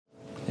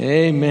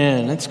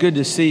Amen. It's good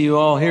to see you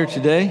all here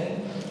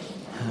today.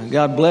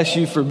 God bless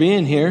you for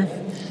being here.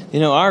 You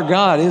know, our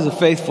God is a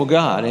faithful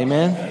God.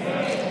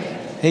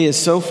 Amen. He is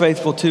so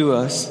faithful to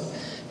us.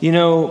 You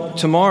know,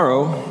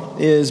 tomorrow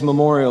is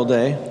Memorial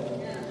Day.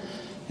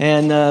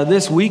 And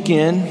this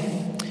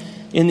weekend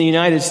in the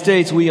United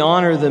States, we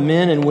honor the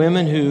men and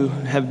women who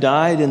have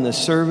died in the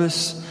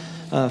service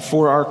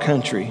for our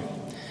country.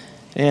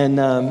 And,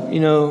 you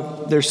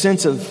know, their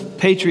sense of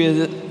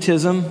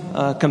patriotism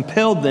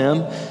compelled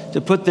them to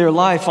put their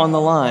life on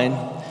the line.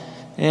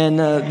 And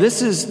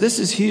this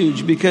is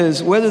huge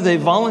because whether they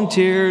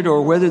volunteered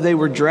or whether they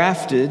were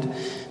drafted,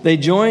 they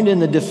joined in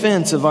the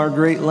defense of our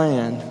great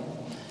land.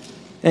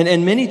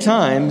 And many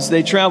times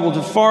they traveled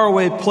to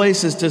faraway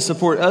places to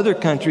support other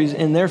countries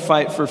in their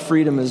fight for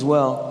freedom as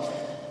well.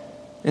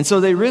 And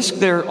so they risked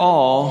their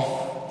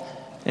all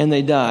and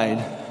they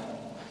died.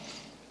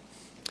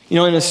 You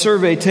know, in a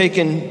survey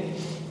taken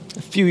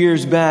a few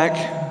years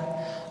back,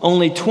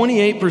 only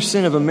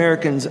 28% of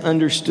Americans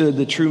understood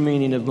the true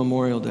meaning of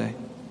Memorial Day.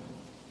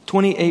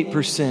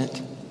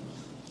 28%.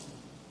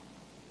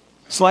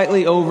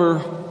 Slightly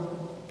over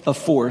a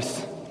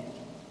fourth.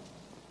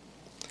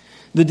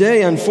 The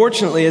day,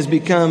 unfortunately, has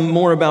become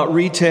more about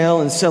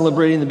retail and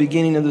celebrating the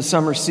beginning of the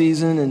summer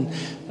season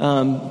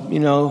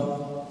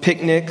and,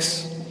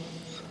 picnics,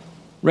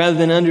 rather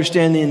than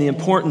understanding the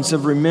importance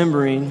of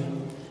remembering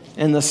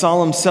and the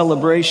solemn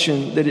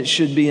celebration that it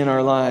should be in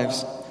our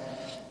lives.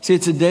 See,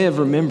 it's a day of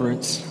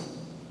remembrance,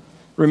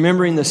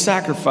 remembering the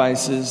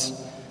sacrifices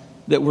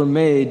that were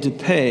made to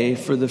pay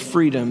for the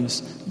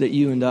freedoms that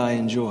you and I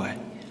enjoy.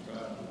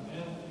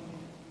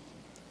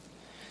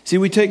 See,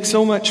 we take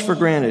so much for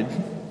granted.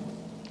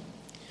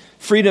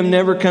 Freedom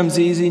never comes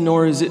easy,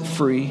 nor is it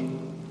free.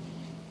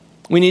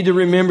 We need to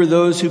remember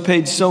those who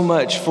paid so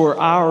much for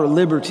our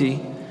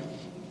liberty.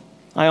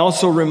 I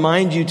also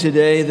remind you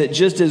today that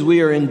just as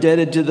we are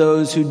indebted to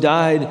those who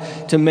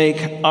died to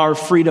make our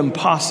freedom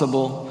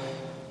possible,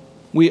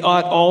 we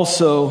ought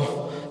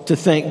also to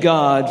thank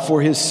God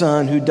for His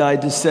Son who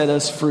died to set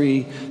us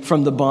free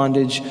from the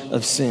bondage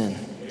of sin.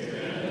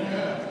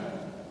 Amen.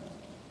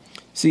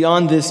 See,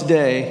 on this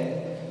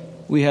day,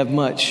 we have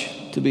much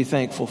to be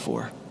thankful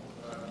for.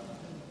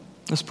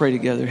 Let's pray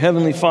together.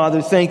 Heavenly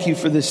Father, thank you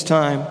for this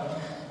time.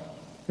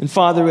 And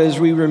Father, as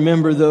we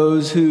remember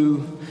those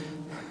who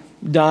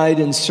died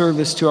in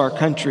service to our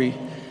country,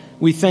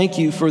 we thank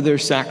you for their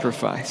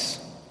sacrifice.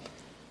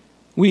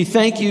 We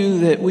thank you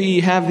that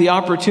we have the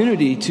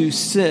opportunity to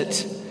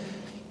sit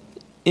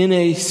in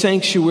a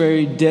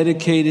sanctuary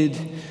dedicated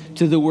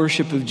to the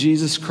worship of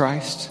Jesus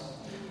Christ.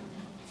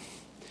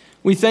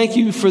 We thank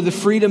you for the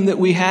freedom that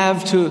we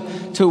have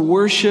to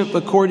worship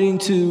according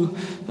to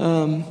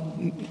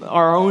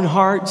our own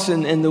hearts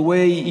and the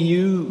way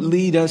you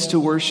lead us to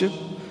worship.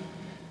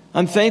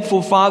 I'm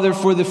thankful, Father,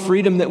 for the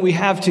freedom that we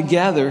have to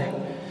gather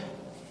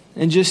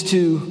and just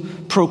to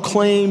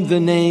proclaim the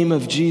name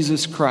of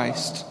Jesus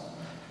Christ.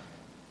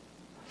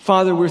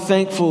 Father, we're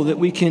thankful that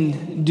we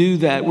can do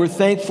that. We're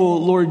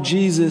thankful, Lord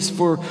Jesus,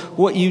 for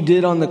what you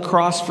did on the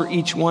cross for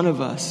each one of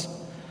us.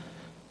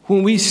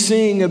 When we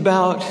sing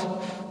about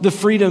the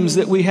freedoms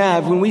that we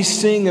have, when we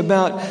sing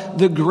about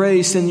the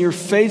grace and your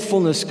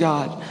faithfulness,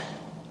 God,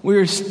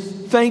 we're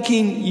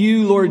thanking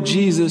you, Lord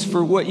Jesus,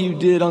 for what you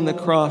did on the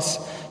cross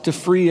to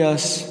free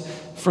us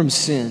from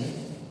sin.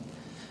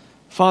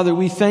 Father,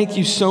 we thank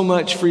you so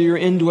much for your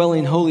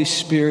indwelling Holy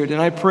Spirit,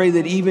 and I pray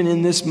that even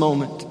in this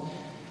moment,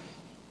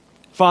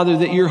 Father,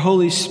 that your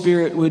Holy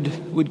Spirit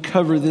would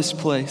cover this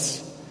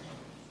place.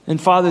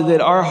 And Father,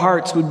 that our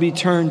hearts would be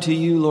turned to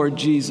you, Lord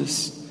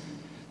Jesus.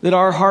 That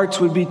our hearts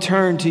would be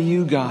turned to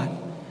you, God,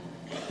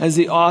 as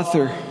the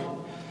author,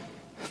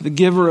 the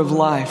giver of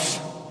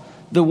life,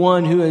 the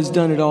one who has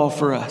done it all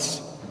for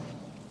us.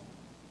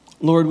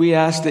 Lord, we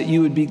ask that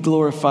you would be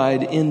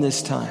glorified in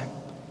this time.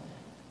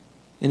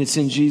 And it's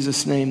in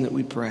Jesus' name that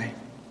we pray.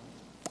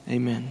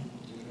 Amen.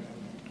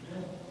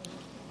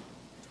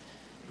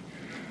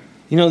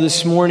 You know,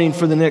 this morning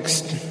for the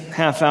next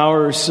half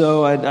hour or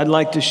so, I'd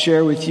like to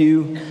share with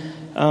you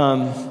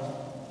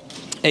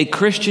a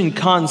Christian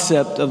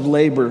concept of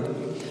labor.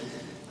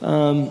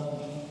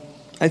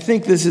 I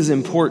think this is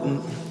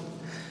important.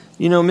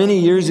 You know, many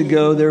years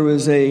ago, there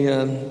was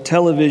a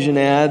television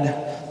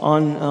ad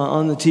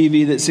on the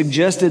TV that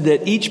suggested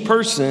that each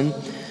person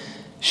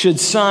should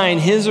sign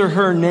his or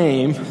her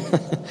name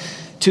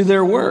to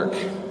their work.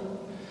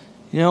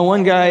 You know,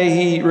 one guy,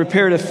 he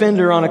repaired a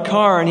fender on a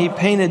car and he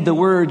painted the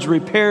words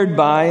 "repaired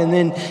by," and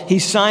then he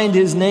signed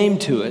his name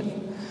to it.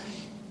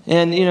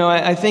 And, you know,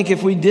 I think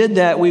if we did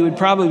that, we would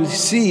probably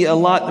see a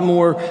lot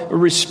more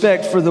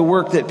respect for the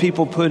work that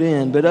people put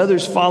in. But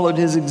others followed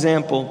his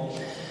example.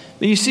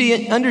 But you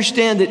see,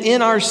 understand that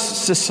in our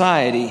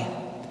society,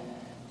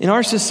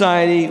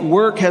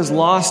 work has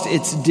lost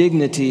its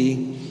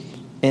dignity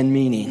and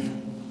meaning.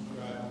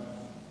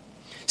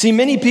 See,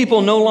 many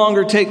people no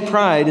longer take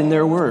pride in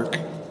their work.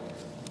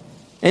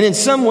 And in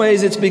some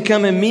ways, it's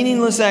become a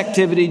meaningless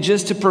activity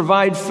just to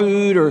provide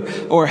food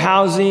or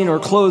housing or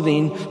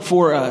clothing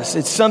for us.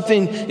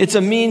 It's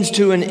a means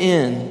to an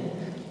end.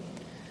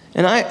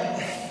 And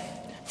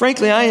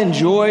frankly, I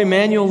enjoy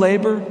manual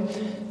labor.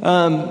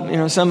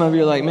 Some of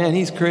you are like, man,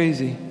 he's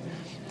crazy.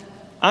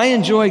 I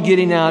enjoy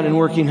getting out and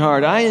working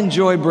hard. I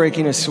enjoy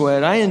breaking a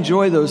sweat. I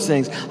enjoy those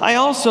things. I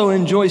also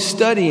enjoy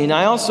studying.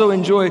 I also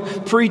enjoy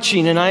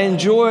preaching, and I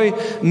enjoy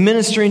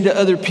ministering to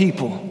other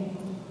people,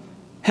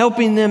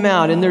 helping them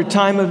out in their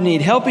time of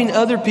need, helping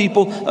other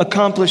people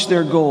accomplish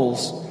their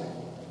goals.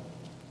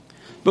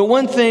 But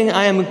one thing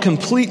I am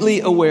completely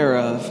aware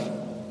of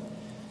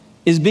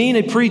is being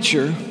a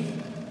preacher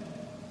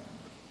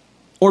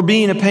or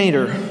being a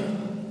painter.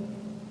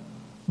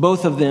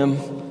 Both of them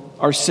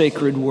are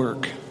sacred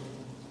work.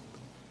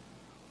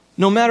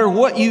 No matter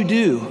what you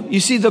do,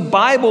 you see, the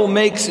Bible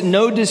makes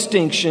no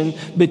distinction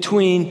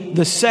between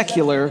the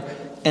secular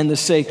and the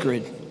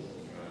sacred.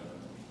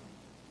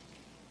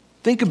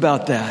 Think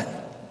about that. I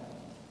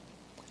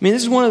mean,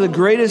 this is one of the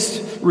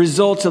greatest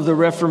results of the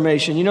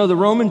Reformation. You know, the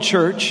Roman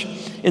Church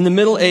in the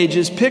Middle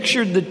Ages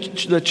pictured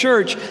the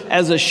church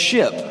as a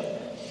ship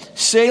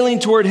sailing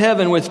toward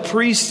heaven with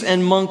priests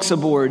and monks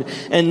aboard.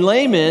 And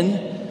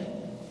laymen,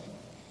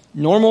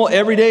 normal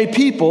everyday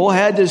people,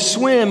 had to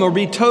swim or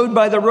be towed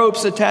by the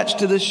ropes attached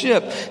to the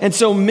ship. And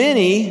so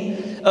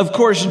many, of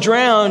course,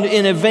 drowned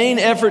in a vain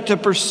effort to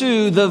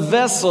pursue the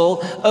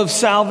vessel of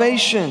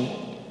salvation.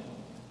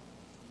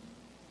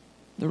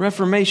 The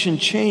Reformation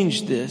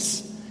changed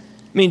this.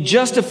 I mean,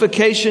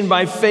 justification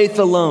by faith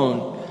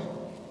alone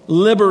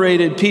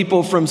liberated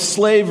people from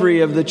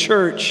slavery of the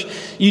church.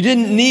 You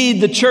didn't need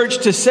the church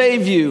to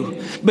save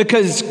you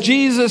because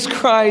Jesus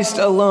Christ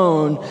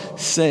alone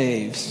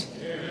saves.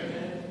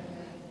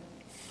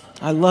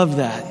 I love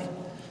that.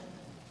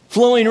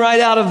 Flowing right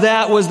out of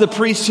that was the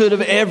priesthood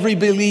of every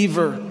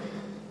believer.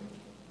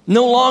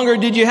 No longer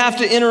did you have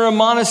to enter a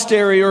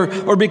monastery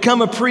or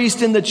become a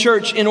priest in the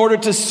church in order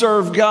to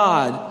serve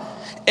God.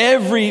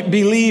 Every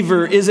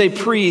believer is a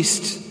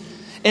priest,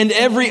 and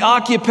every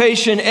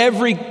occupation,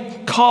 every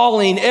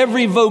calling,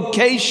 every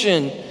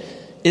vocation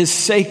is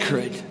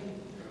sacred.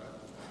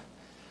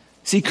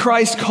 See,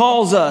 Christ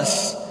calls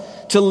us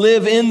to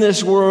live in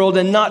this world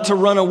and not to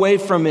run away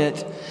from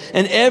it.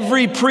 And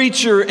every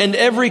preacher and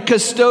every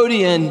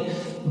custodian,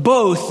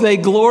 both, they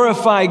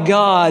glorify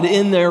God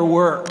in their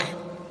work.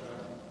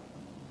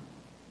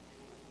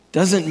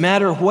 Doesn't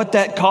matter what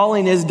that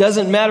calling is,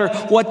 doesn't matter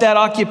what that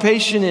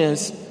occupation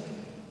is.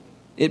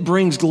 It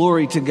brings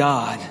glory to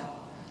God.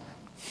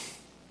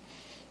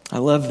 I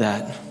love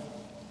that.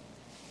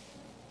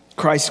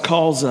 Christ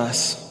calls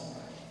us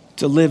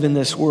to live in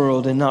this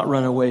world and not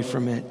run away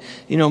from it.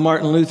 You know,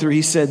 Martin Luther,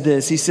 he said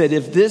this. He said,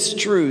 if this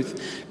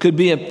truth could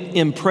be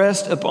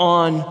impressed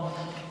upon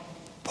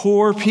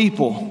poor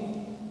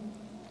people,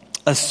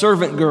 a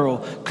servant girl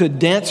could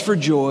dance for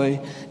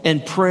joy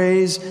and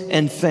praise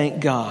and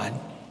thank God.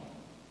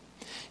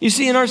 You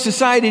see, in our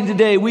society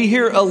today, we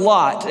hear a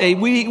lot.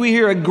 We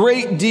hear a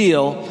great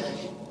deal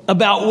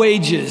about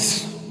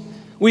wages.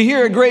 We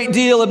hear a great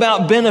deal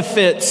about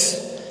benefits.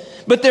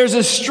 But there's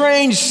a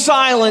strange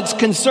silence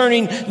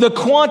concerning the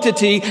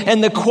quantity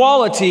and the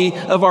quality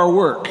of our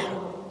work.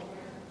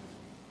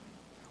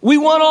 We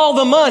want all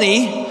the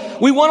money.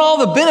 We want all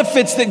the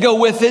benefits that go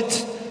with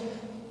it.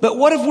 But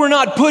what if we're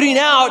not putting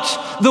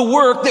out the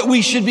work that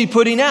we should be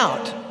putting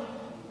out?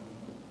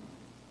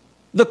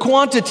 The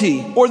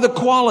quantity or the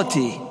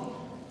quality.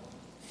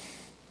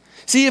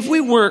 See, if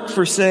we work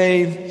for,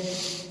 say,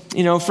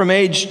 from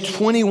age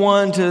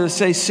 21 to,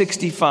 say,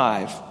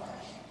 65,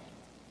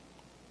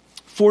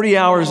 40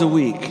 hours a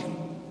week.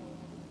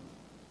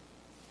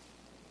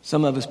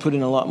 Some of us put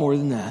in a lot more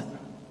than that.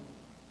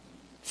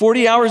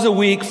 40 hours a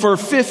week for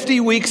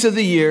 50 weeks of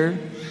the year.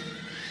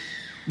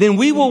 Then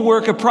we will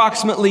work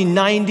approximately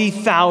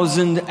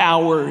 90,000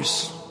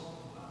 hours.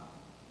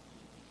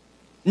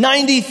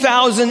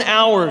 90,000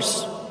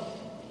 hours.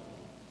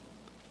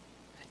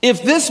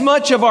 If this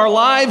much of our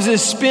lives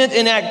is spent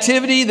in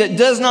activity that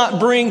does not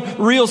bring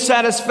real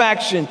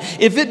satisfaction,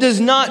 if it does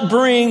not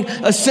bring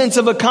a sense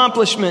of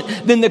accomplishment,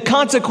 then the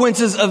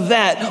consequences of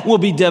that will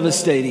be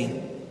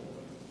devastating.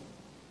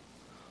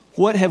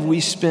 What have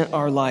we spent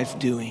our life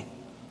doing?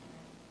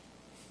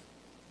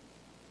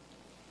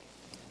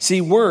 See,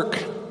 work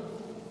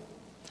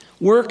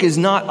is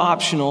not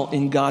optional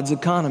in God's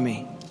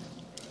economy.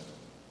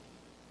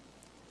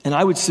 And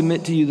I would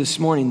submit to you this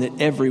morning that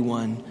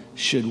everyone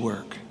should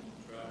work.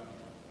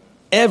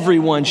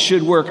 Everyone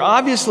should work.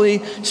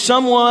 Obviously,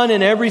 someone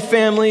in every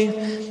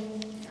family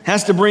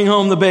has to bring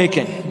home the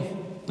bacon,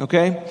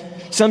 okay?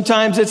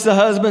 Sometimes it's the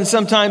husband,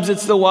 sometimes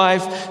it's the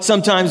wife,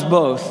 sometimes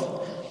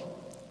both.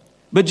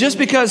 But just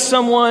because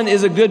someone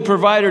is a good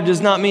provider does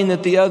not mean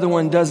that the other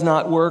one does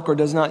not work or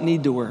does not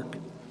need to work.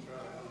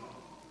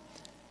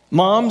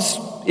 Moms,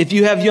 if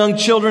you have young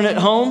children at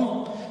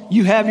home,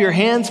 you have your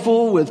hands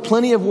full with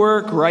plenty of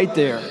work right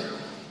there.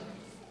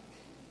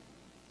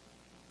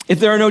 If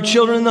there are no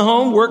children in the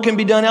home, work can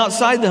be done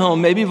outside the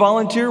home, maybe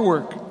volunteer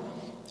work,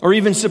 or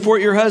even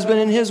support your husband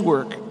in his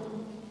work.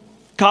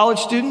 College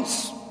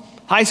students,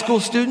 high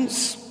school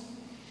students,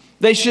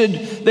 they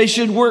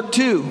should work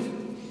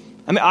too.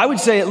 I mean, I would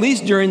say at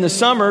least during the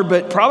summer,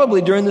 but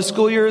probably during the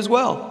school year as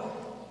well.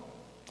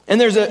 And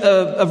there's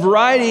a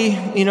variety,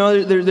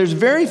 there's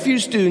very few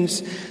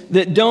students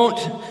that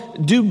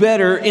don't do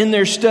better in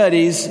their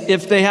studies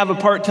if they have a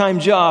part-time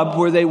job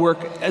where they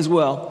work as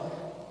well.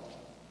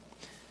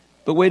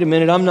 But wait a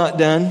minute, I'm not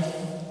done.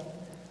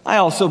 I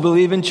also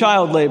believe in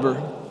child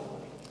labor.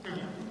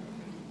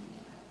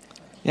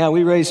 Yeah,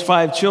 we raised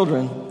 5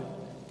 children.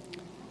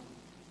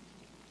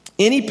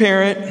 Any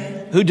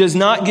parent who does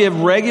not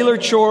give regular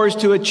chores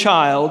to a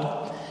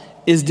child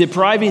is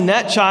depriving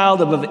that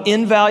child of an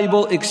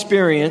invaluable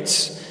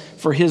experience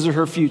for his or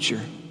her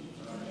future.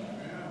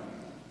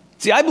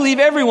 See, I believe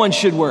everyone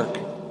should work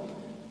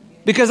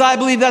because I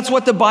believe that's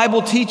what the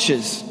Bible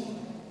teaches.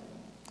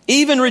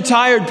 Even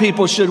retired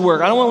people should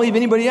work. I don't want to leave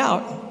anybody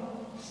out.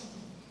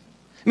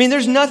 I mean,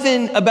 there's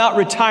nothing about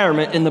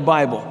retirement in the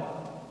Bible.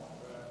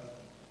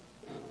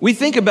 We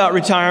think about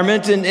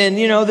retirement and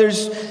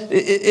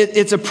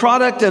it's a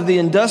product of the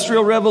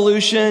Industrial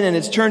Revolution, and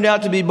it's turned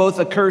out to be both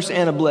a curse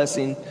and a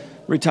blessing,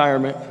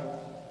 retirement.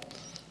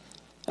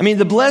 I mean,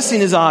 the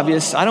blessing is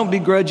obvious. I don't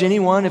begrudge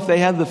anyone if they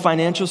have the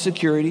financial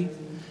security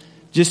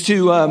just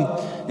to,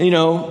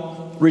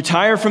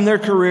 retire from their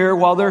career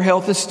while their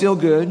health is still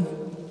good.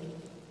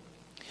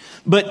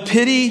 But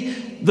pity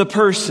the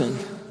person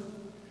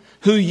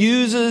who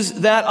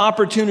uses that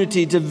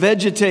opportunity to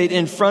vegetate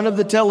in front of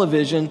the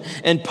television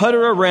and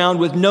putter around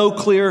with no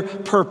clear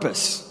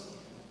purpose.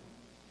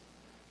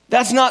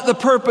 That's not the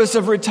purpose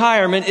of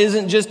retirement,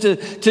 isn't just to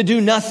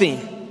do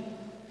nothing.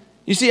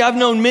 You see, I've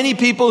known many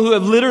people who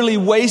have literally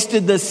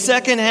wasted the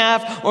second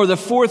half or the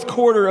fourth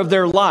quarter of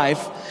their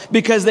life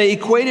because they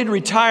equated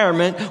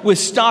retirement with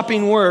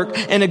stopping work,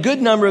 and a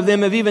good number of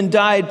them have even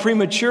died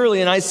prematurely,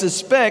 and I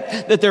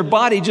suspect that their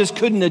body just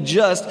couldn't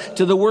adjust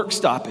to the work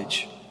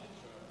stoppage.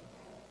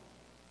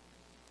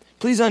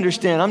 Please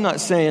understand, I'm not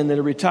saying that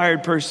a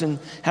retired person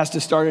has to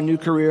start a new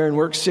career and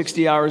work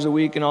 60 hours a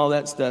week and all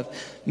that stuff.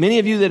 Many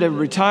of you that have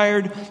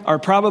retired are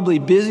probably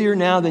busier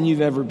now than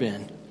you've ever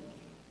been.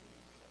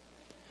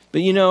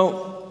 But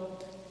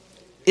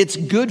it's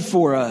good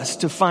for us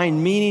to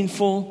find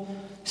meaningful,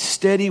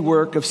 steady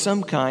work of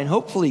some kind,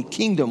 hopefully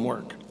kingdom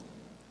work,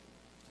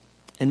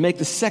 and make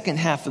the second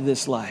half of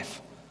this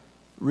life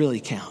really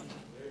count.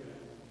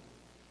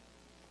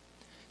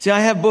 See,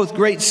 I have both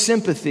great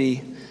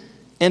sympathy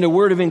and a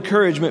word of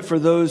encouragement for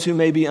those who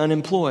may be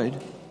unemployed.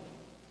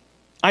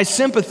 I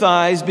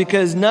sympathize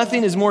because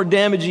nothing is more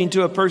damaging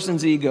to a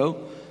person's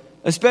ego,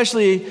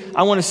 especially,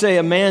 I want to say,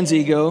 a man's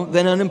ego,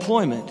 than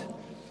unemployment.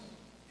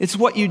 It's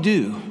what you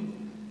do.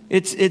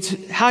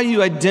 It's how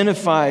you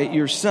identify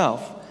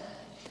yourself.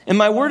 And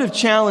my word of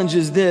challenge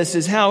is this,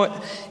 is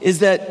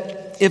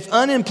that if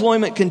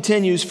unemployment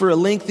continues for a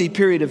lengthy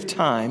period of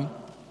time,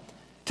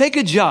 take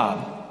a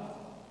job,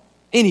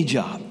 any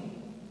job.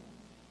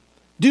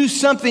 Do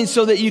something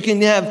so that you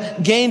can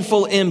have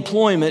gainful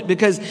employment,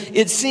 because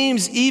it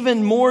seems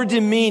even more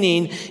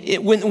demeaning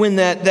when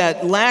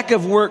that lack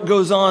of work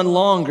goes on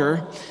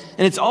longer.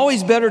 And it's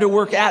always better to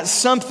work at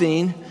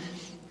something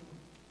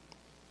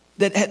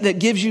that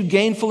gives you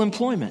gainful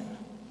employment.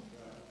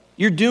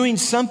 You're doing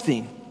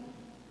something.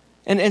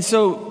 And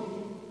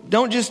so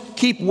don't just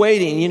keep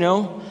waiting,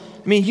 I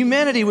mean,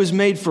 humanity was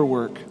made for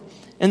work.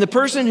 And the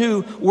person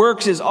who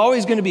works is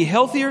always going to be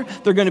healthier.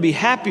 They're going to be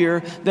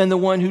happier than the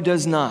one who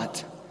does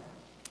not.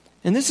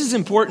 And this is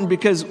important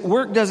because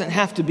work doesn't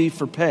have to be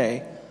for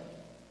pay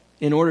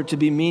in order to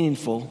be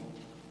meaningful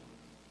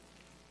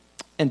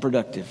and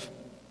productive.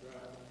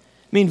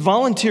 I mean,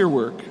 volunteer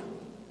work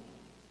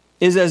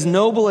is as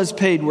noble as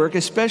paid work,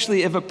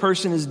 especially if a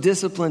person is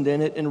disciplined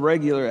in it and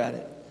regular at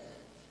it.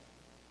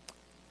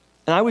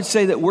 And I would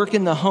say that work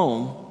in the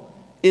home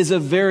is a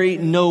very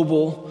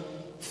noble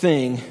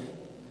thing,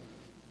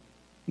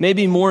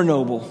 maybe more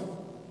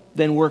noble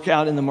than work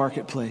out in the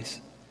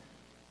marketplace.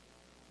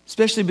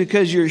 Especially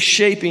because you're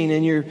shaping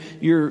and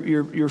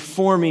you're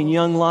forming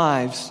young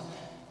lives.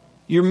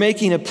 You're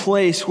making a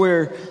place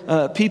where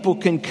people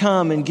can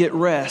come and get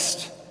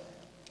rest.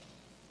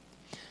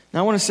 Now,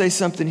 I want to say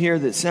something here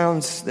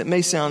that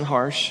may sound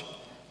harsh,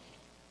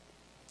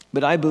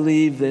 but I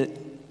believe that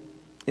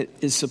it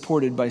is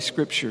supported by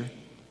Scripture.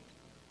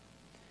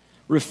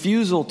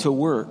 Refusal to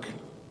work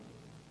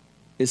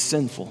is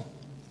sinful,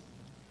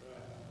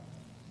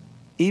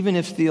 even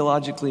if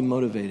theologically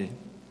motivated.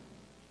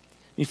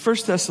 1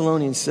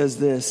 Thessalonians says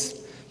this.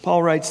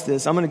 Paul writes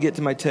this. I'm going to get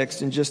to my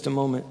text in just a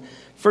moment.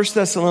 1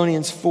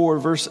 Thessalonians 4,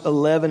 verse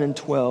 11 and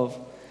 12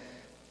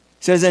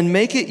 says, "And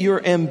make it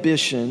your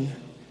ambition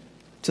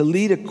to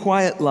lead a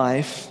quiet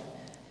life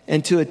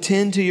and to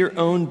attend to your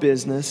own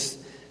business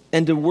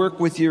and to work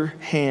with your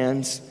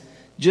hands,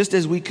 just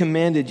as we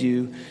commanded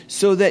you,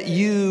 so that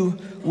you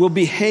will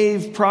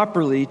behave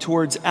properly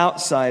towards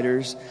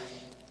outsiders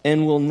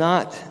and will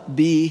not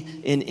be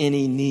in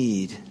any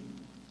need."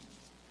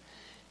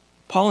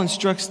 Paul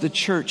instructs the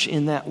church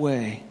in that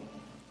way.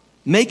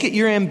 Make it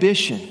your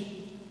ambition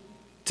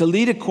to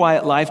lead a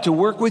quiet life, to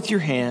work with your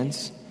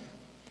hands,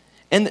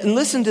 And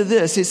listen to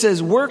this. It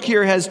says work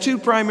here has two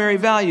primary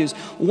values.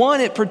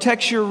 One, it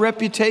protects your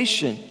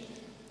reputation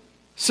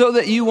so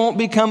that you won't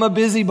become a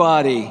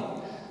busybody.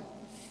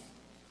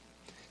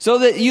 So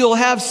that you'll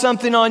have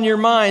something on your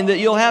mind, that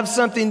you'll have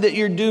something that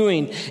you're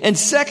doing. And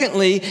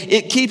secondly,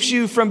 it keeps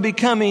you from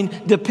becoming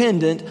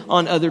dependent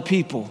on other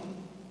people.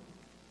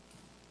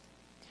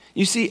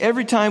 You see,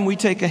 every time we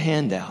take a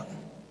handout,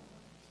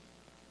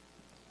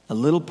 a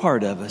little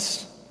part of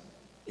us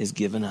is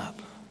given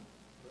up.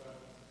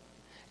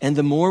 And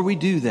the more we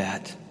do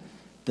that,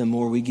 the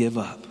more we give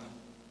up.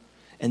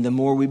 And the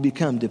more we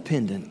become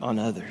dependent on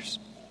others.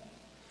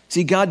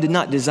 See, God did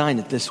not design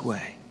it this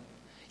way.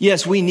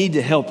 Yes, we need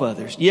to help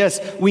others. Yes,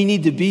 we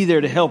need to be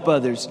there to help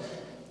others.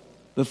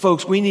 But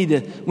folks, we need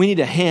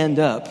a hand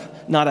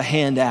up, not a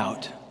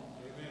handout.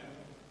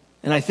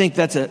 And I think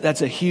that's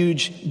a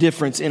huge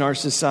difference in our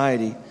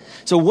society.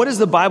 So what does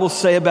the Bible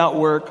say about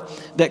work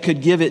that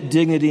could give it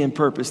dignity and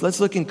purpose?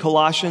 Let's look in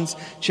Colossians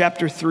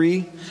chapter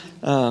 3.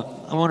 I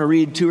want to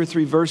read 2 or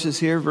 3 verses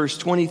here, verse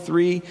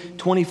 23,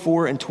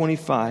 24, and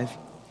 25.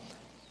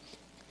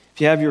 If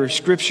you have your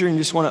scripture and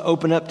you just want to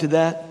open up to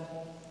that.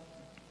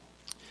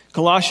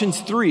 Colossians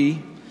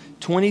 3,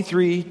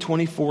 23,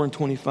 24, and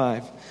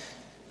 25.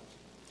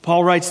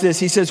 Paul writes this.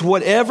 He says,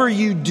 whatever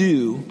you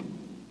do,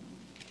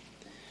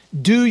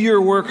 do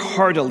your work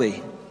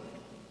heartily,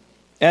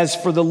 as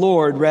for the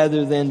Lord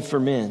rather than for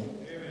men.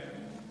 Amen.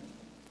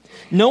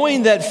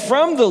 Knowing that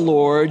from the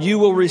Lord you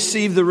will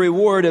receive the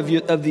reward of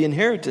the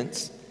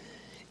inheritance.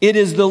 It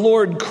is the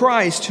Lord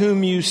Christ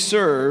whom you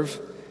serve.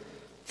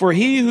 For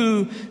he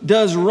who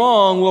does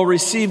wrong will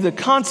receive the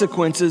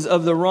consequences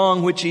of the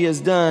wrong which he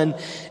has done,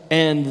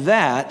 and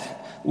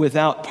that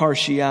without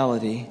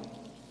partiality.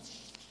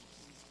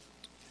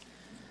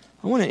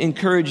 I want to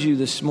encourage you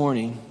this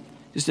morning,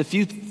 just a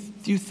few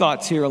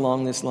thoughts here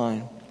along this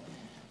line.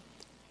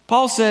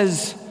 Paul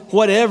says,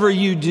 whatever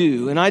you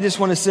do, and I just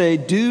want to say,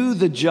 do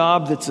the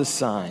job that's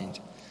assigned.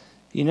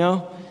 You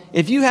know,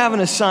 if you have an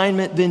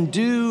assignment, then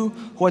do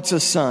what's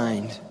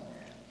assigned.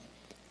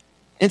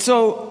 And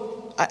so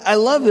I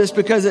love this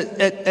because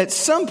at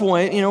some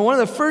point, you know, one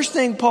of the first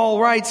things Paul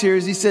writes here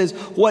is he says,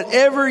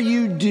 whatever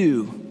you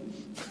do,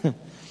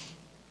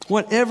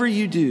 whatever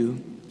you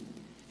do,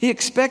 he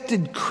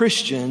expected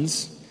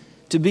Christians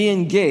to be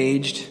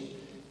engaged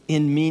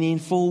in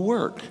meaningful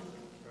work.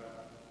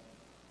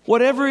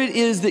 Whatever it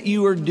is that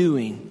you are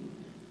doing.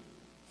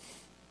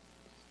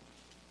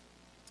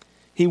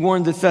 He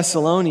warned the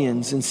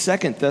Thessalonians in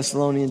 2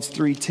 Thessalonians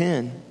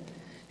 3:10.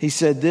 He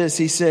said this,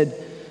 he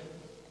said,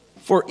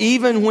 for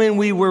even when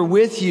we were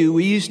with you,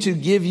 we used to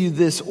give you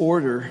this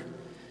order.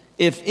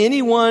 If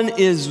anyone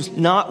is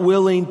not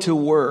willing to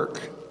work,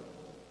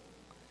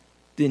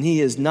 then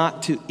he is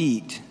not to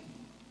eat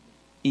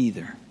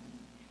either.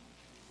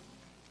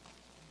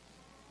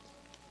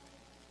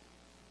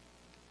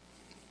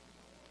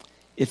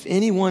 If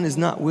anyone is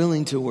not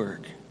willing to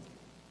work,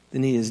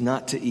 then he is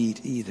not to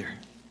eat either.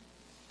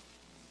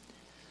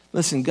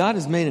 Listen, God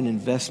has made an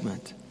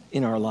investment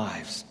in our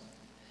lives.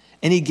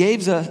 And He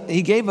gave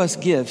us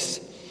gifts.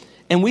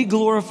 And we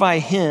glorify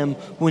Him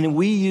when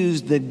we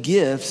use the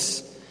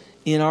gifts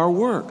in our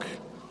work.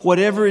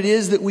 Whatever it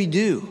is that we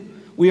do,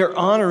 we are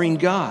honoring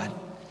God.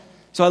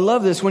 So I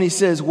love this when He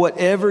says,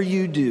 whatever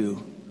you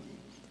do.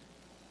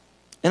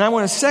 And I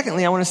want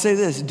to say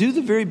this, do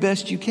the very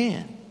best you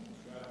can.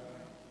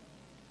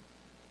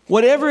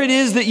 Whatever it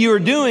is that you are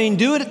doing,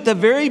 do it at the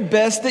very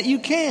best that you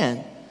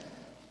can.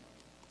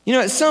 You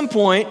know, at some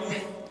point,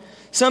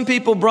 some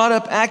people brought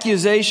up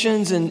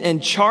accusations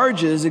and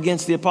charges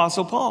against the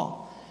Apostle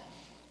Paul.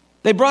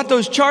 They brought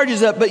those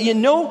charges up, but you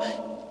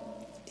know,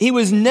 he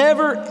was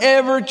never,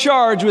 ever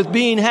charged with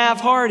being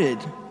half-hearted.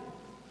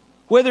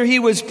 Whether he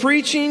was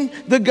preaching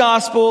the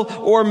gospel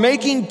or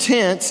making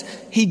tents,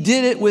 he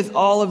did it with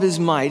all of his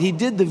might. He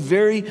did the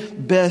very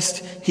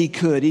best he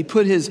could. He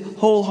put his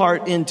whole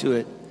heart into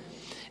it.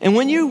 And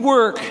when you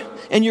work,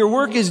 and your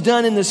work is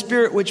done in the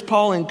spirit which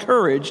Paul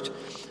encouraged,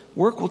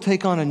 work will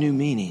take on a new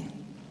meaning.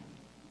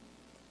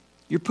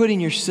 You're putting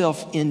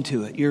yourself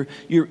into it.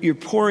 You're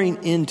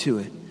pouring into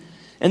it.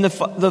 And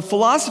the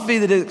philosophy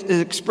that is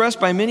expressed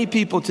by many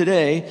people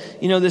today,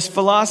 you know, this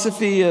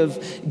philosophy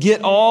of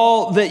get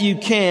all that you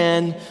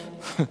can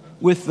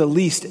with the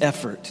least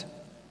effort.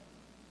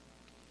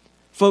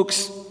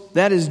 Folks,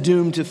 that is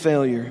doomed to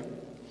failure.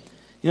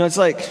 You know, it's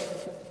like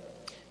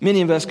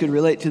many of us could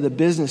relate to the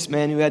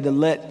businessman who had to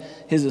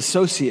let his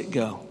associate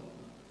go.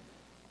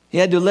 He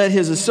had to let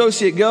his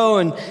associate go,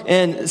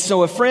 and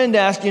so a friend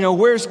asked, you know,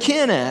 where's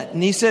Ken at?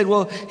 And he said,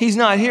 well, he's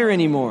not here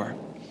anymore.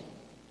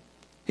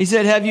 He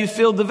said, have you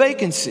filled the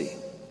vacancy?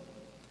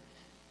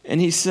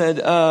 And he said,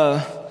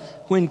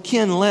 when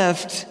Ken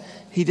left,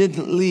 he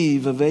didn't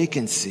leave a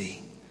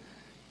vacancy.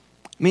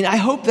 I mean, I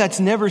hope that's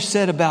never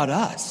said about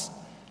us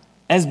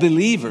as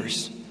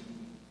believers,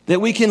 that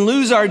we can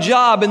lose our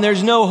job and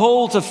there's no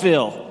hole to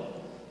fill.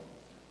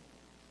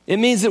 It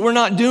means that we're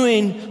not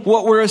doing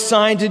what we're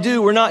assigned to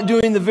do. We're not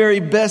doing the very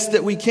best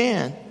that we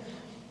can.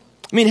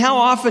 I mean, how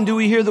often do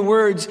we hear the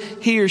words,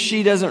 he or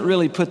she doesn't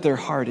really put their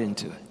heart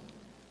into it?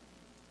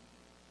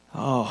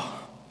 Oh,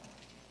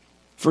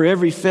 for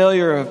every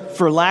failure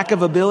for lack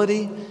of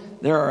ability,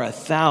 there are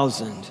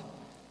 1,000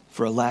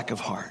 for a lack of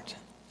heart.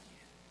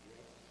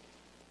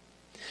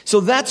 So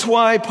that's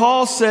why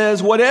Paul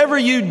says, whatever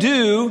you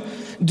do,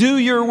 do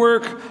your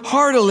work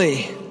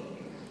heartily.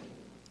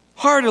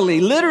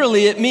 Heartily.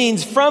 Literally, it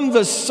means from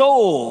the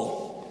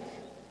soul.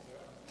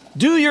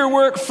 Do your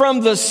work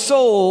from the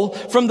soul,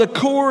 from the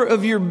core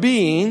of your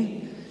being.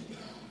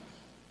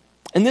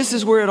 And this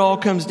is where it all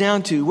comes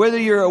down to. Whether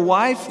you're a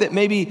wife that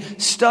may be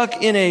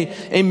stuck in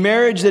a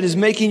marriage that is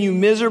making you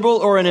miserable,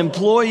 or an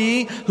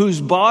employee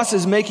whose boss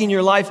is making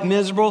your life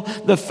miserable,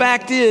 the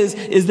fact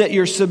is that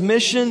your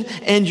submission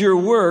and your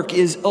work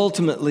is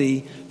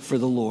ultimately for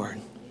the Lord.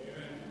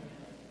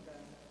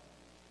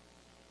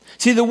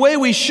 See, the way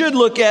we should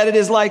look at it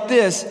is like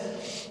this.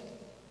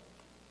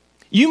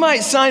 You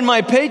might sign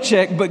my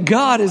paycheck, but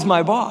God is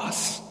my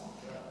boss.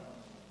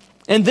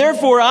 And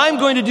therefore, I'm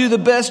going to do the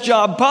best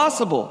job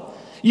possible.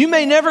 You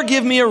may never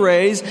give me a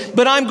raise,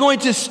 but I'm going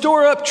to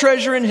store up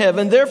treasure in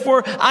heaven.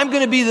 Therefore, I'm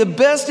going to be the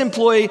best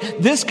employee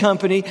this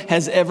company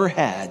has ever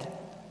had.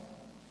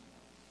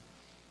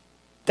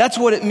 That's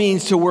what it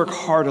means to work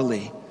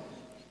heartily.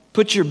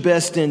 Put your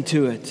best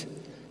into it,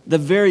 the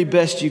very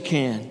best you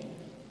can.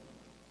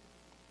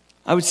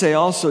 I would say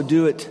also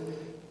do it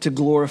to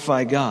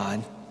glorify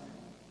God.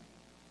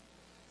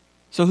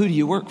 So who do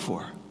you work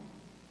for?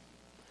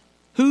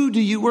 Who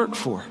do you work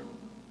for?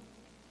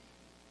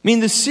 I mean,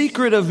 the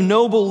secret of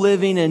noble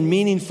living and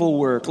meaningful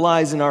work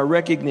lies in our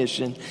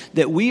recognition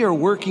that we are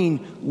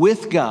working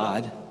with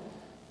God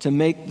to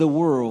make the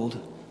world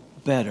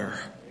better.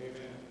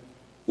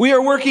 We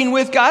are working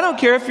with God. I don't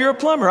care if you're a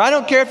plumber. I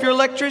don't care if you're an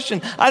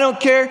electrician. I don't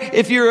care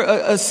if you're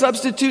a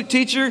substitute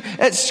teacher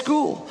at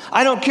school.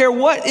 I don't care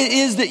what it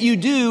is that you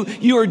do.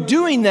 You are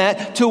doing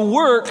that to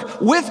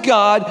work with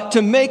God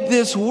to make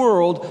this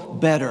world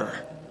better.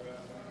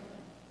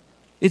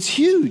 It's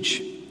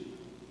huge.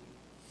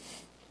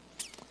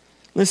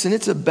 Listen,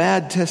 it's a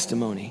bad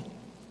testimony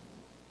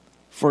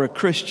for a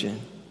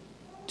Christian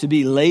to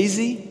be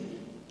lazy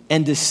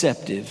and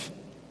deceptive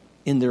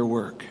in their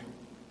work,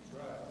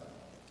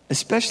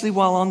 especially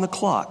while on the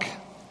clock.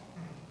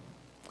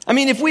 I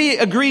mean, if we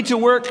agree to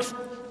work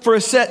for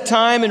a set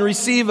time and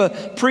receive a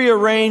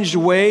prearranged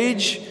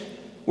wage,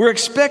 we're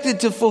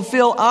expected to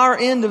fulfill our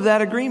end of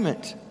that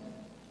agreement.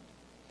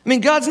 I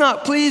mean, God's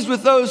not pleased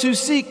with those who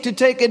seek to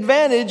take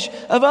advantage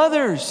of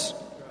others.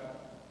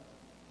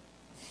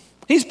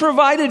 He's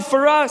provided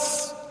for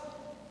us.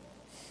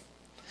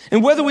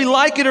 And whether we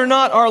like it or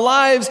not, our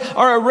lives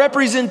are a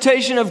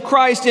representation of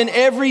Christ in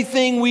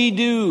everything we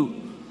do.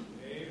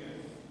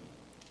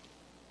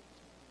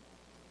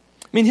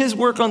 I mean, his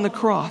work on the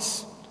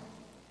cross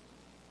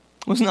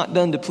was not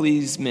done to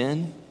please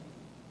men.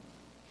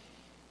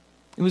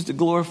 It was to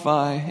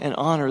glorify and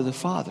honor the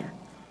Father.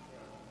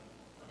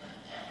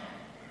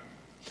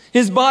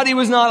 His body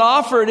was not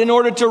offered in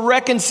order to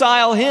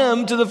reconcile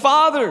him to the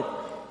Father.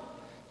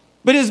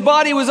 But his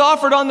body was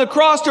offered on the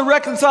cross to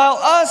reconcile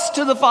us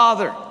to the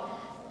Father.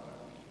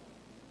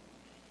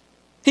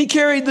 He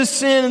carried the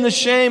sin and the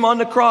shame on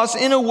the cross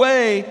in a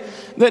way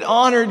that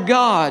honored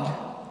God.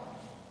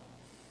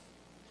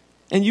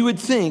 And you would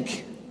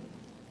think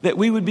that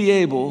we would be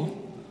able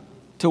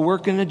to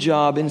work in a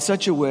job in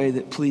such a way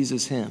that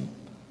pleases him.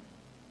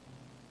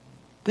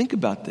 Think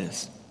about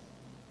this.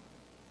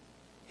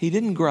 He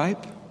didn't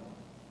gripe.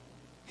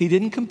 He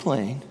didn't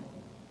complain.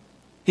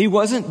 He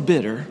wasn't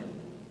bitter.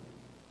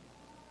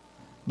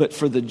 But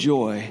for the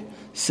joy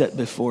set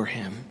before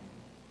him,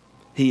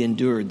 he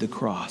endured the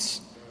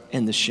cross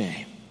and the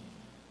shame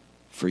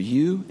for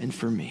you and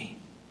for me.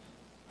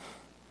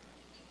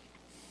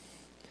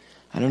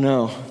 I don't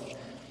know.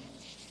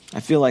 I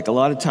feel like a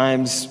lot of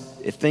times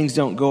if things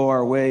don't go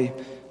our way,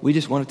 we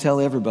just want to tell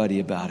everybody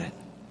about it.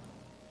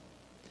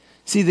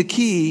 See, the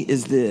key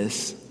is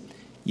this.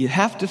 You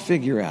have to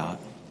figure out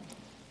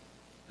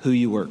who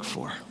you work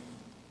for.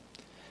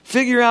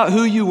 Figure out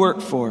who you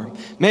work for.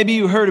 Maybe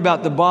you heard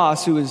about the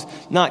boss who was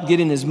not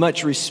getting as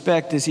much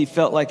respect as he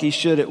felt like he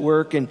should at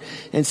work. And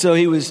so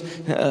he was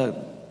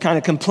kind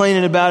of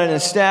complaining about it in a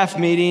staff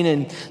meeting.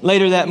 And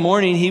later that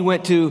morning, he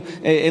went to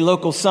a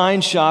local sign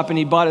shop and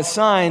he bought a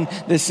sign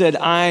that said,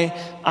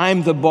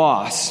 I'm the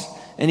boss.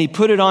 And he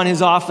put it on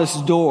his office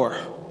door.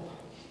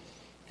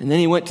 And then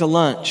he went to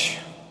lunch.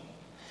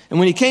 And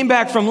when he came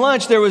back from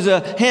lunch, there was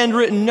a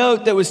handwritten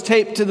note that was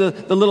taped to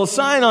the little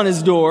sign on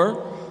his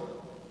door.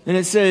 And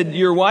it said,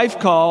 your wife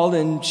called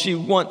and she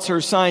wants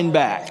her sign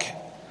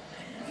back.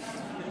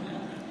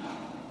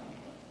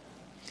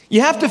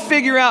 You have to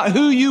figure out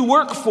who you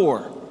work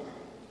for.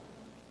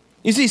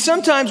 You see,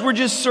 sometimes we're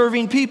just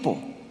serving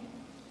people.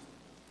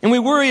 And we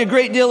worry a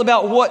great deal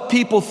about what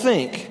people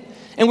think.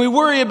 And we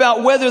worry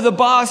about whether the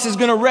boss is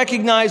going to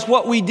recognize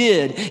what we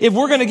did. If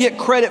we're going to get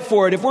credit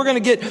for it. If we're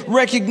going to get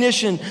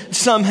recognition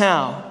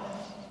somehow.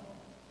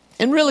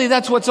 And really,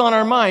 that's what's on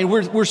our mind.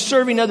 We're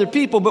serving other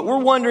people, but we're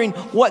wondering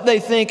what they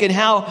think and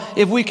how,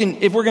 if we're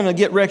going to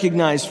get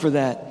recognized for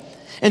that.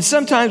 And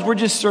sometimes we're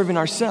just serving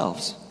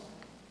ourselves.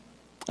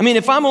 I mean,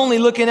 if I'm only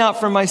looking out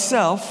for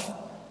myself,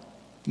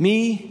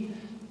 me,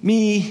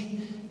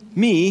 then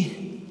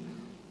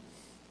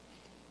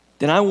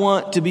I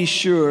want to be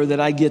sure that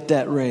I get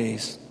that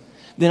raise.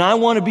 Then I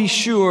want to be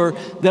sure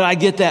that I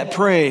get that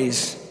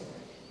praise.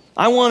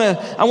 I want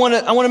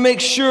to make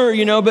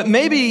sure, but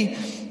maybe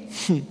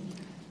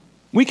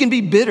we can be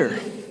bitter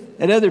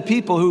at other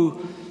people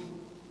who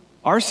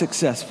are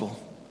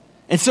successful.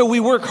 And so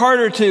we work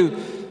harder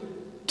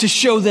to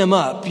show them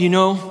up,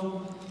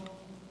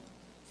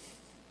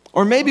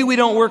 Or maybe we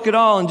don't work at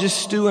all and just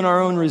stew in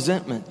our own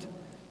resentment.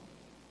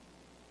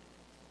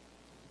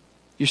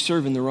 You're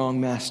serving the wrong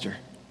master.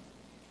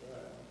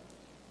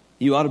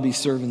 You ought to be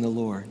serving the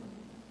Lord.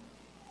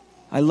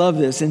 I love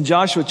this. In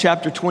Joshua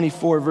chapter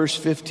 24, verse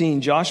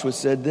 15, Joshua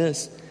said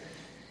this.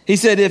 He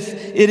said, if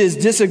it is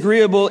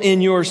disagreeable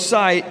in your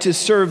sight to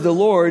serve the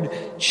Lord,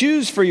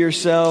 choose for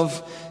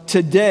yourself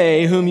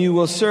today whom you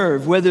will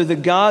serve, whether the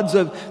gods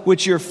of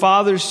which your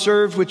fathers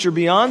served, which are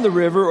beyond the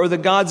river, or the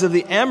gods of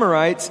the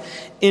Amorites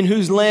in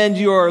whose land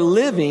you are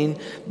living.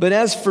 But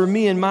as for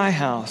me and my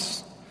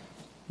house,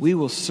 we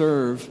will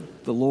serve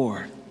the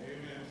Lord. Amen.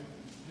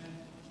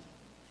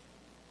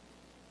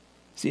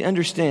 See,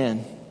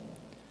 understand,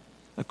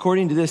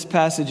 according to this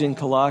passage in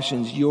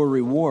Colossians, your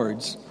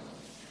rewards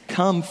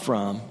come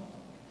from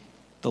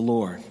the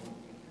Lord.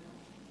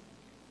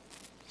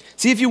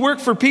 See, if you work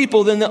for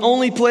people, then the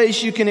only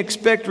place you can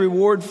expect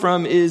reward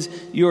from is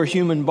your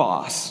human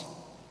boss.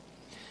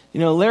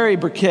 Larry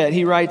Burkett,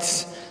 he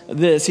writes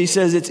this. He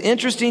says, it's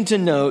interesting to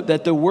note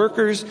that the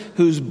workers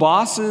whose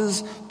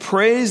bosses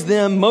praise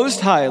them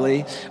most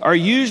highly are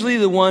usually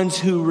the ones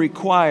who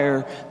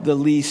require the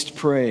least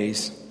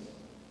praise.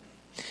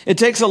 It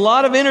takes a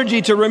lot of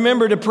energy to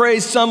remember to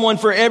praise someone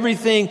for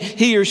everything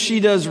he or she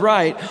does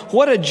right.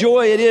 What a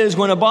joy it is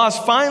when a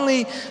boss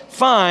finally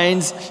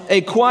finds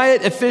a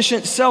quiet,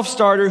 efficient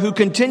self-starter who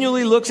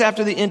continually looks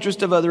after the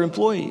interest of other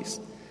employees.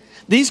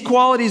 These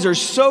qualities are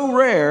so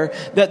rare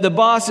that the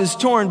boss is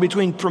torn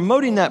between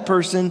promoting that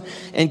person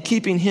and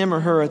keeping him or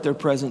her at their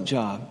present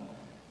job.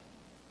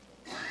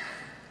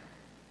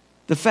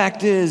 The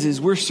fact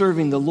is we're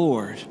serving the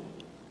Lord.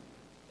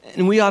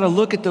 And we ought to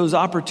look at those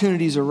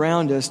opportunities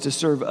around us to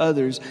serve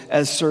others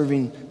as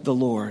serving the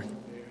Lord.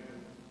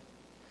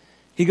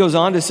 He goes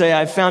on to say,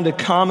 I've found a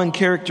common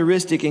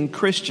characteristic in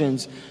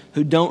Christians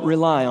who don't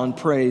rely on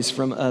praise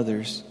from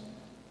others.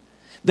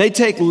 They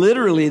take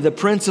literally the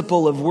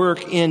principle of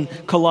work in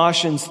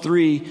Colossians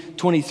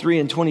 3:23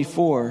 and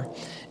 24.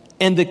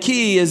 And the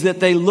key is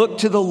that they look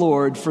to the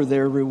Lord for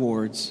their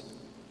rewards.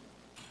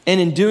 And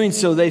in doing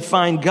so, they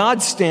find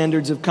God's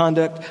standards of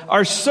conduct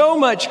are so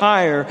much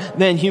higher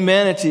than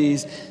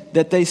humanity's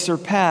that they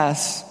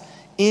surpass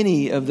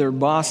any of their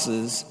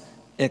boss's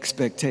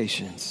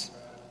expectations.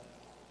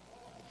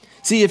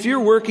 See, if you're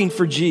working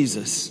for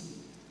Jesus,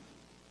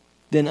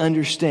 then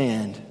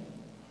understand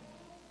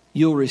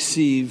you'll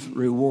receive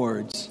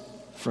rewards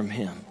from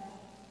Him.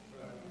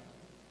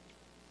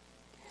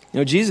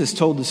 Jesus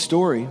told the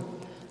story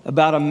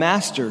about a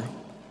master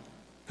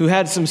who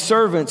had some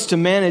servants to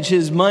manage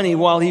his money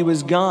while he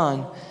was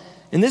gone.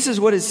 And this is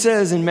what it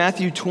says in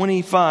Matthew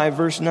 25,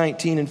 verse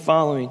 19 and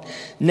following.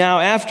 Now,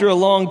 after a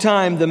long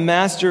time, the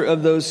master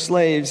of those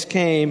slaves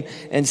came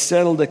and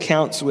settled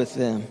accounts with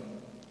them.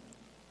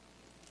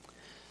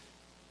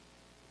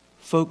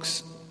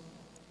 Folks,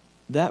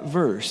 that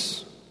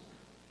verse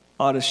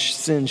ought to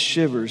send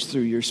shivers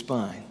through your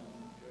spine.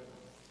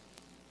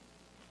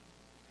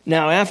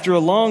 Now, after a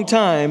long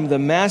time, the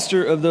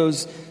master of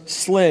those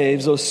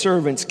slaves, those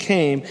servants,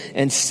 came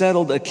and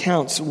settled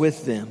accounts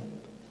with them.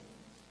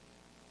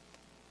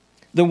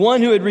 The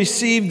one who had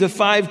received the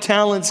 5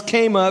 talents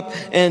came up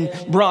and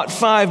brought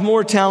 5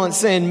 more talents,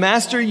 saying,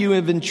 Master, you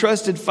have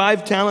entrusted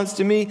 5 talents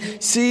to me.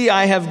 See,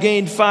 I have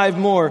gained 5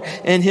 more.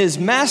 And his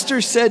master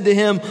said to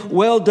him,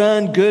 Well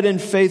done, good and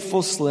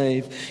faithful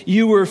slave.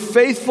 You were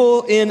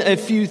faithful in a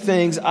few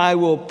things. I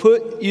will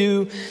put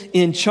you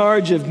in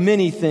charge of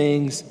many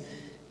things.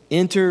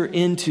 Enter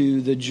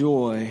into the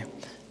joy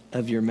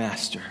of your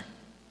master.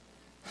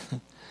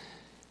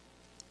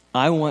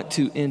 I want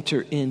to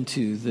enter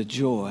into the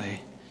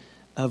joy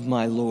of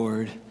my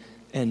Lord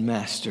and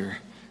Master,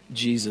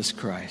 Jesus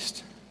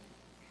Christ.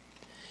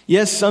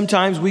 Yes,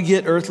 sometimes we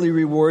get earthly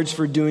rewards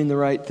for doing the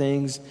right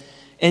things.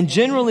 And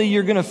generally,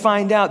 you're going to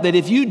find out that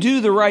if you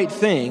do the right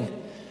thing,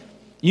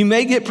 you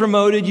may get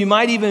promoted, you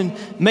might even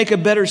make a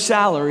better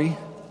salary,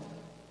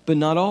 but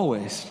not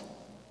always.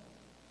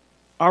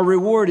 Our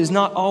reward is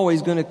not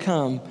always going to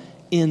come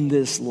in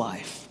this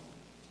life.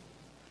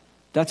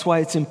 That's why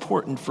it's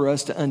important for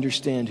us to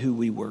understand who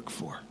we work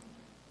for.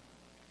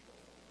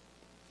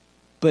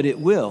 But it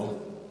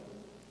will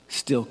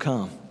still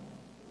come.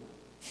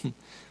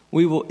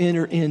 We will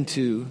enter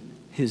into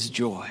His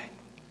joy.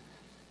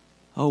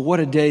 Oh, what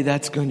a day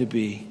that's going to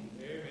be.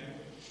 Amen.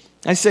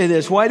 I say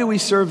this, why do we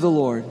serve the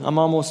Lord? I'm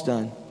almost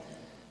done.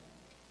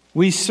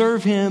 We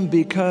serve Him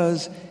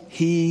because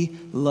He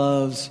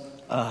loves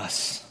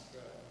us.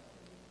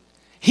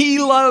 He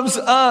loves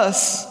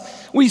us.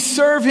 We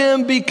serve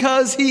Him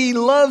because He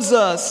loves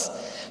us.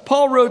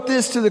 Paul wrote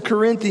this to the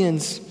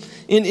Corinthians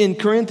in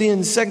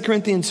 2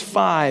 Corinthians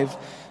 5,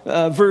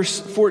 verse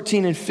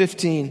 14 and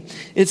 15.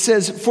 It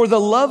says, "For the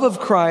love of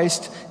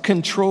Christ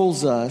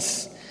controls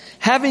us,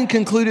 having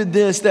concluded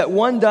this, that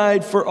one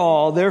died for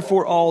all,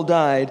 therefore all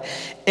died.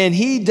 And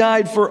he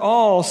died for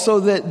all, so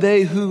that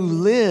they who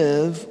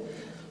live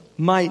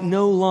might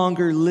no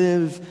longer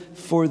live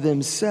for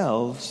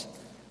themselves,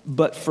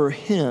 but for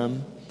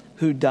him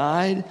who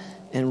died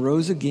and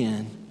rose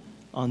again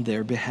on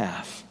their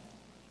behalf."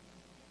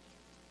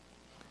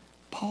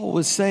 Paul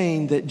was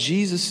saying that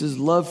Jesus'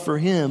 love for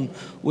him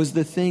was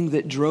the thing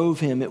that drove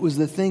him. It was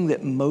the thing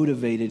that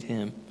motivated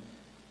him.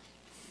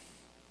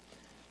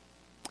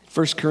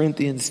 1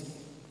 Corinthians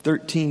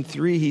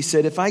 13:3, he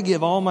said, "If I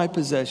give all my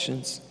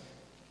possessions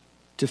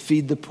to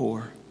feed the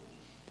poor,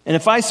 and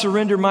if I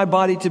surrender my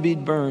body to be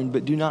burned,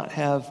 but do not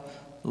have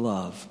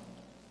love,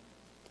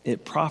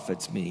 it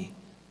profits me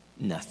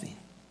nothing."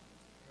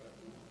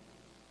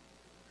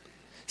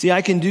 See,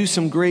 I can do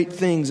some great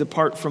things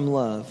apart from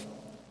love,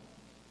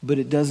 but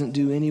it doesn't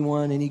do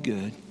anyone any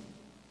good.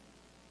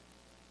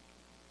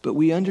 But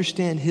we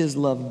understand his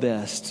love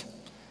best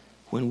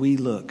when we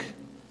look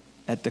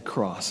at the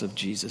cross of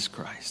Jesus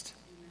Christ.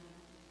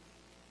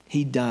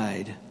 He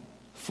died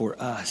for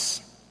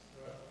us.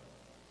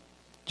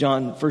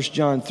 1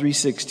 John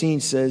 3:16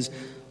 says,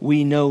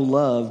 "We know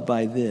love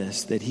by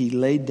this, that he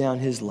laid down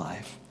his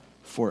life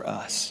for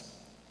us,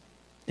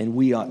 and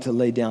we ought to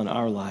lay down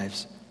our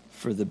lives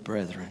for the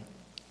brethren."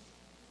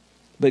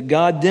 But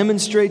God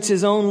demonstrates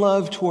his own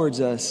love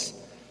towards us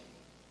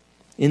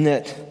in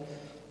that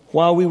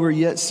while we were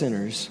yet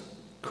sinners,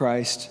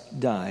 Christ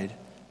died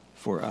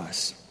for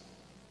us.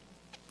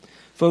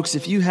 Folks,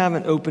 if you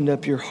haven't opened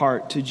up your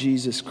heart to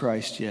Jesus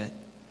Christ yet,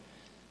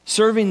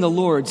 serving the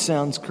Lord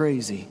sounds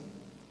crazy.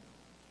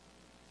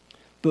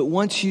 But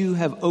once you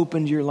have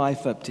opened your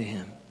life up to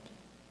him,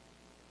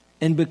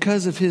 and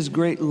because of his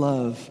great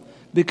love,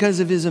 because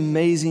of his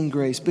amazing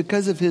grace,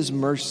 because of his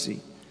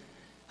mercy,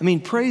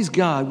 praise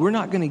God, we're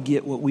not going to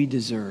get what we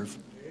deserve.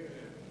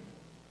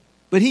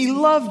 But he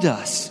loved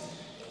us,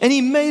 and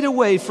he made a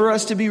way for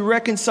us to be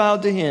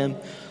reconciled to him.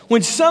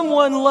 When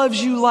someone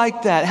loves you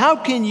like that, how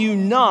can you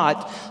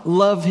not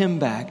love him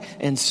back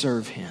and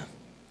serve him?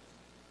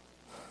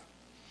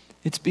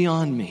 It's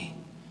beyond me.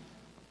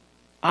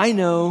 I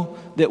know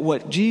that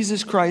what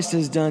Jesus Christ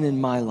has done in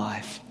my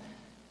life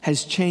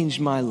has changed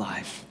my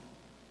life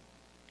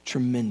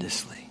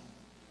tremendously.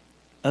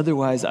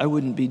 Otherwise, I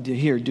wouldn't be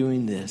here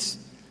doing this.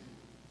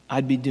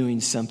 I'd be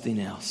doing something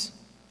else.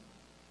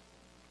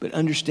 But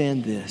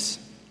understand this,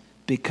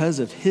 because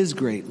of his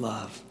great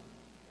love,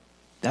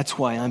 that's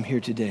why I'm here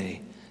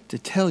today, to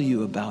tell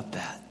you about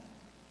that,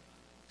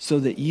 so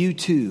that you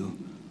too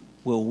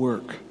will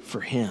work for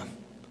him.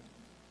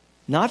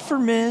 Not for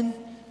men,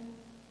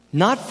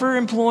 not for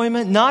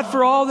employment, not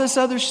for all this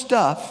other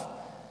stuff,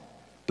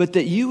 but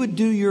that you would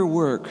do your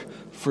work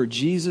for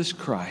Jesus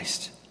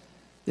Christ,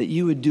 that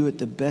you would do it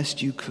the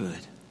best you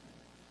could.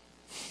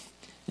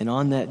 And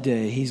on that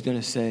day, he's going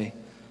to say,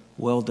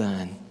 "Well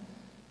done,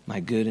 my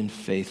good and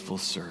faithful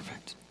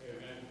servant.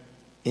 Amen.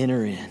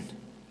 Enter in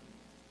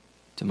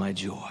to my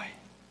joy."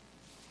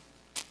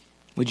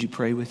 Would you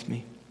pray with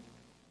me?